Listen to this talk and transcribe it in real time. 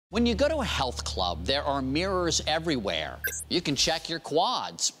When you go to a health club, there are mirrors everywhere. You can check your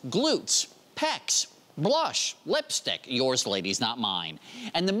quads, glutes, pecs, blush, lipstick. Yours, ladies, not mine.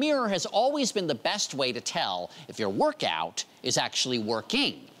 And the mirror has always been the best way to tell if your workout is actually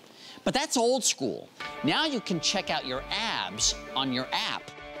working. But that's old school. Now you can check out your abs on your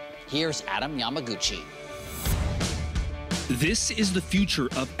app. Here's Adam Yamaguchi. This is the future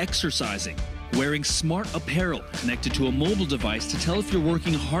of exercising. Wearing smart apparel connected to a mobile device to tell if you're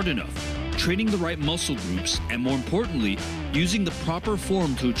working hard enough, training the right muscle groups, and more importantly, using the proper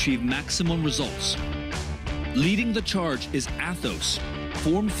form to achieve maximum results. Leading the charge is Athos,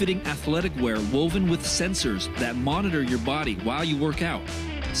 form-fitting athletic wear woven with sensors that monitor your body while you work out,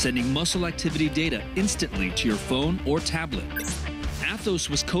 sending muscle activity data instantly to your phone or tablet. Athos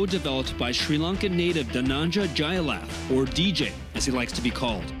was co-developed by Sri Lankan native Dhananjaya Jayalath, or DJ, as he likes to be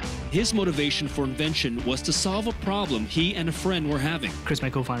called. His motivation for invention was to solve a problem he and a friend were having. Chris, my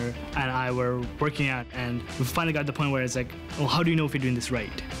co-founder, and I were working out, and we finally got to the point where it's like, well, how do you know if you're doing this right?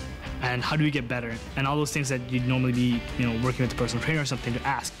 And how do we get better? And all those things that you'd normally be, working with a personal trainer or something to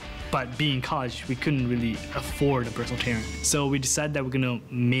ask. But being in college, we couldn't really afford a personal trainer. So we decided that we're gonna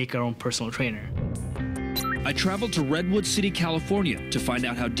make our own personal trainer. I traveled to Redwood City, California to find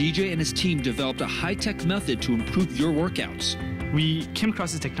out how DJ and his team developed a high-tech method to improve your workouts. We came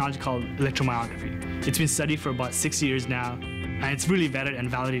across this technology called electromyography. It's been studied for about 6 years now, and it's really vetted and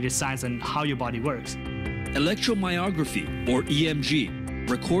validated science on how your body works. Electromyography, or EMG,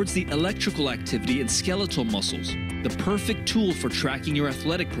 records the electrical activity in skeletal muscles, the perfect tool for tracking your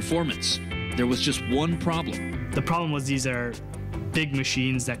athletic performance. There was just one problem. The problem was these are big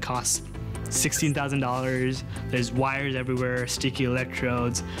machines that cost $16,000. There's wires everywhere, sticky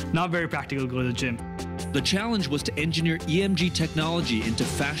electrodes, not very practical to go to the gym. The challenge was to engineer EMG technology into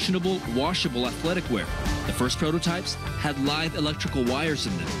fashionable, washable athletic wear. The first prototypes had live electrical wires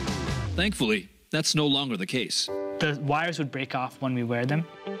in them. Thankfully, that's no longer the case. The wires would break off when we wear them.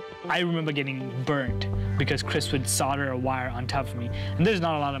 I remember getting burnt because Chris would solder a wire on top of me, and there's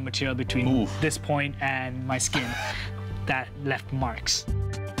not a lot of material between this point and my skin that left marks.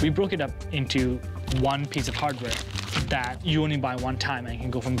 We broke it up into one piece of hardware that you only buy one time and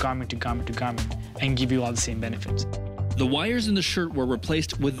can go from garment to garment to garment and give you all the same benefits. The wires in the shirt were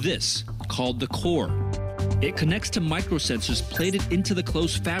replaced with this, called the core. It connects to microsensors plated into the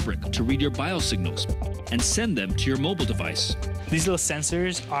clothes fabric to read your biosignals and send them to your mobile device. These little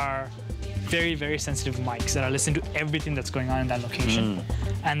sensors are very, very sensitive mics that are listening to everything that's going on in that location.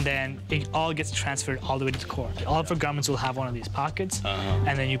 And then it all gets transferred all the way to the core. All of our garments will have one of these pockets,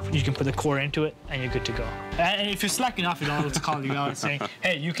 and then you can put the core into it, and you're good to go. And if you're slacking off, it'll always call you out and say,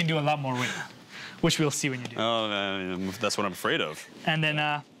 hey, you can do a lot more weight, which we'll see when you do. Oh, that's what I'm afraid of. And then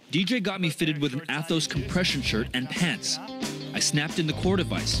DJ got me fitted with an Athos compression shirt and pants. I snapped in the core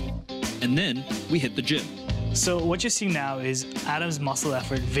device, and then we hit the gym. So what you're seeing now is Adam's muscle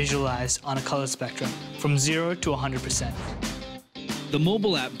effort visualized on a color spectrum from 0 to 100%. The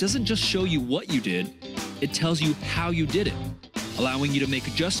mobile app doesn't just show you what you did, it tells you how you did it, allowing you to make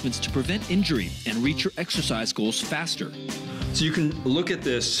adjustments to prevent injury and reach your exercise goals faster. So you can look at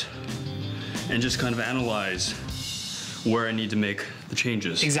this and just kind of analyze where I need to make the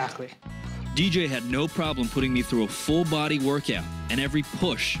changes. Exactly. DJ had no problem putting me through a full body workout, and every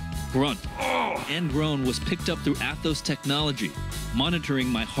push, grunt, and groan was picked up through Athos technology, monitoring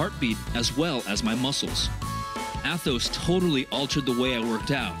my heartbeat as well as my muscles. Athos totally altered the way I worked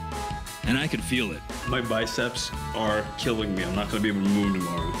out, and I could feel it. My biceps are killing me. I'm not going to be able to move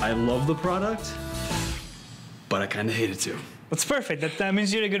tomorrow. I love the product, but I kind of hate it too. That's perfect. That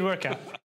means you did a good workout.